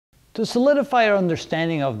To solidify our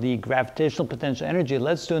understanding of the gravitational potential energy,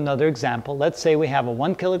 let's do another example. Let's say we have a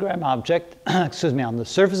 1 kilogram object excuse me, on the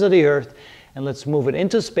surface of the Earth, and let's move it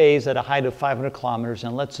into space at a height of 500 kilometers,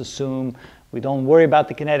 and let's assume we don't worry about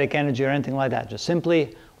the kinetic energy or anything like that. Just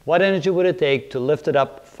simply, what energy would it take to lift it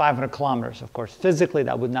up 500 kilometers? Of course, physically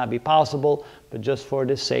that would not be possible, but just for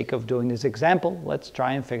the sake of doing this example, let's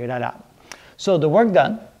try and figure that out. So the work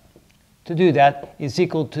done to do that is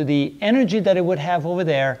equal to the energy that it would have over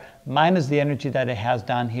there minus the energy that it has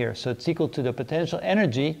down here. So it's equal to the potential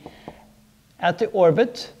energy at the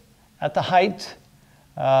orbit, at the height,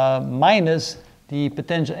 minus the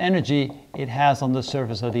potential energy it has on the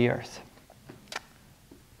surface of the Earth.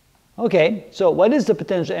 Okay, so what is the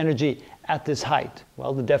potential energy at this height?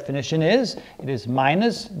 Well, the definition is, it is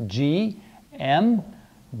minus G M,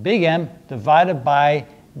 big M, divided by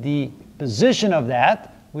the position of that,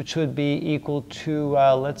 which would be equal to,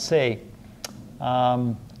 let's say,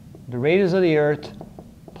 the radius of the Earth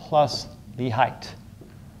plus the height.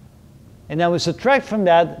 And then we subtract from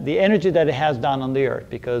that the energy that it has down on the Earth,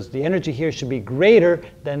 because the energy here should be greater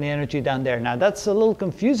than the energy down there. Now that's a little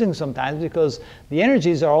confusing sometimes, because the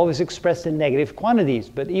energies are always expressed in negative quantities.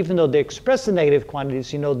 But even though they're expressed in negative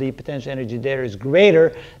quantities, you know the potential energy there is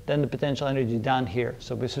greater than the potential energy down here.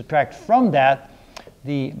 So we subtract from that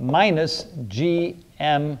the minus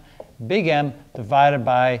Gm, big M, divided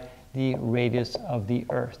by the radius of the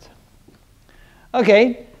Earth.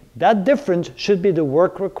 Okay. That difference should be the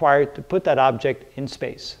work required to put that object in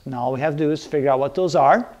space. Now all we have to do is figure out what those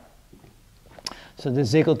are. So this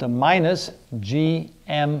is equal to minus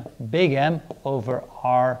Gm big M over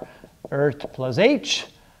R Earth plus H.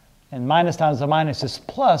 And minus times the minus is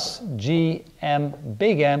plus Gm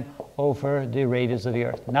big M over the radius of the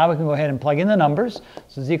Earth. Now we can go ahead and plug in the numbers.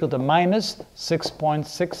 So it's equal to minus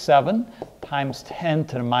 6.67 times 10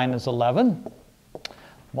 to the minus 11.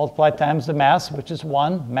 Multiply times the mass, which is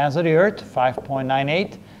 1, mass of the Earth,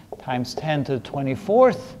 5.98, times 10 to the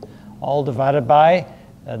 24th, all divided by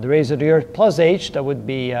the radius of the Earth plus h, that would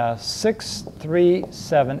be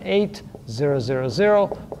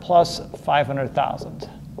 6378000 plus 500,000.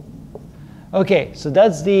 Okay, so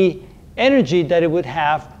that's the energy that it would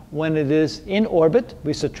have when it is in orbit.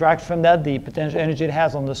 We subtract from that the potential energy it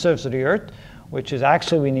has on the surface of the Earth, which is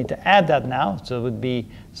actually, we need to add that now, so it would be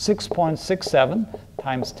 6.67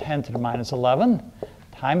 times 10 to the minus 11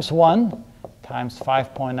 times 1 times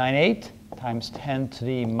 5.98 times 10 to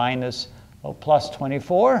the minus plus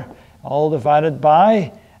 24, all divided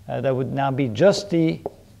by, that would now be just the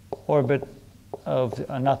orbit of,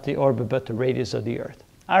 not the orbit, but the radius of the Earth.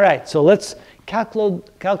 All right, so let's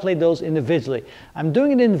calculate those individually. I'm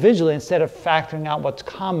doing it individually instead of factoring out what's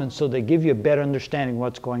common, so they give you a better understanding of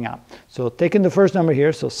what's going on. So taking the first number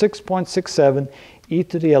here, so 6.67 e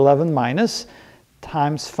to the 11 minus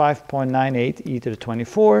times 5.98 e to the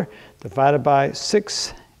 24 divided by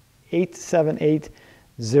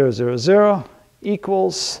 6878000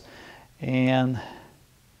 equals, and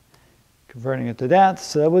converting it to that,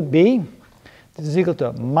 so that would be, this is equal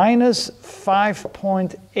to minus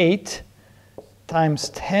 5.8 times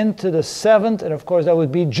 10 to the 7th, and of course that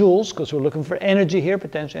would be joules, because we're looking for energy here,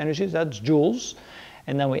 potential energy, so that's joules.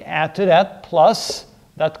 And then we add to that plus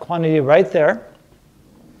that quantity right there,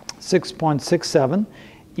 6.67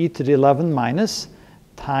 e to the 11 minus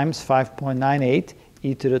times 5.98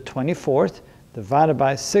 e to the 24th divided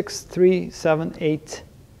by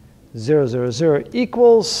 6378000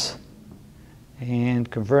 equals, and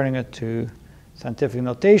converting it to scientific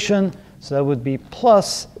notation, so that would be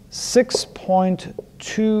plus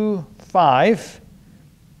 6.25,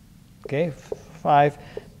 okay, 5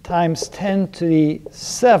 times 10 to the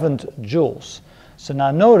 7th joules. So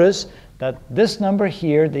now notice that this number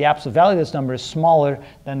here, the absolute value of this number is smaller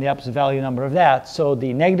than the absolute value number of that. So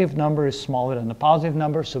the negative number is smaller than the positive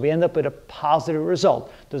number, so we end up with a positive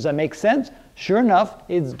result. Does that make sense? Sure enough,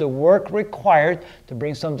 it's the work required to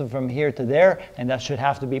bring something from here to there, and that should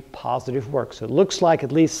have to be positive work. So it looks like,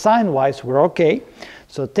 at least sign-wise, we're okay.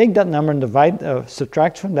 So take that number and divide,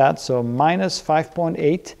 subtract from that, so minus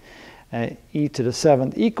 5.8 e to the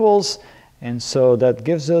 7th equals, and so that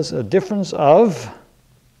gives us a difference of,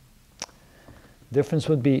 difference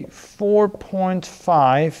would be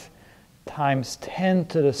 4.5 times 10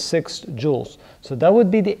 to the 6th joules. So that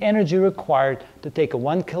would be the energy required to take a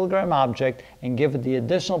 1 kilogram object and give it the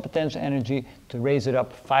additional potential energy to raise it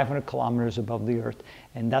up 500 kilometers above the Earth.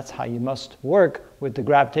 And that's how you must work with the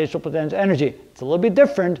gravitational potential energy. It's a little bit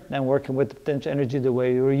different than working with the potential energy the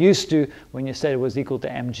way you were used to when you said it was equal to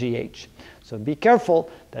mgh. So be careful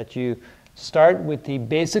that you start with the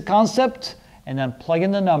basic concept and then plug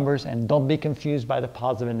in the numbers, and don't be confused by the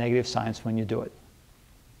positive and negative signs when you do it.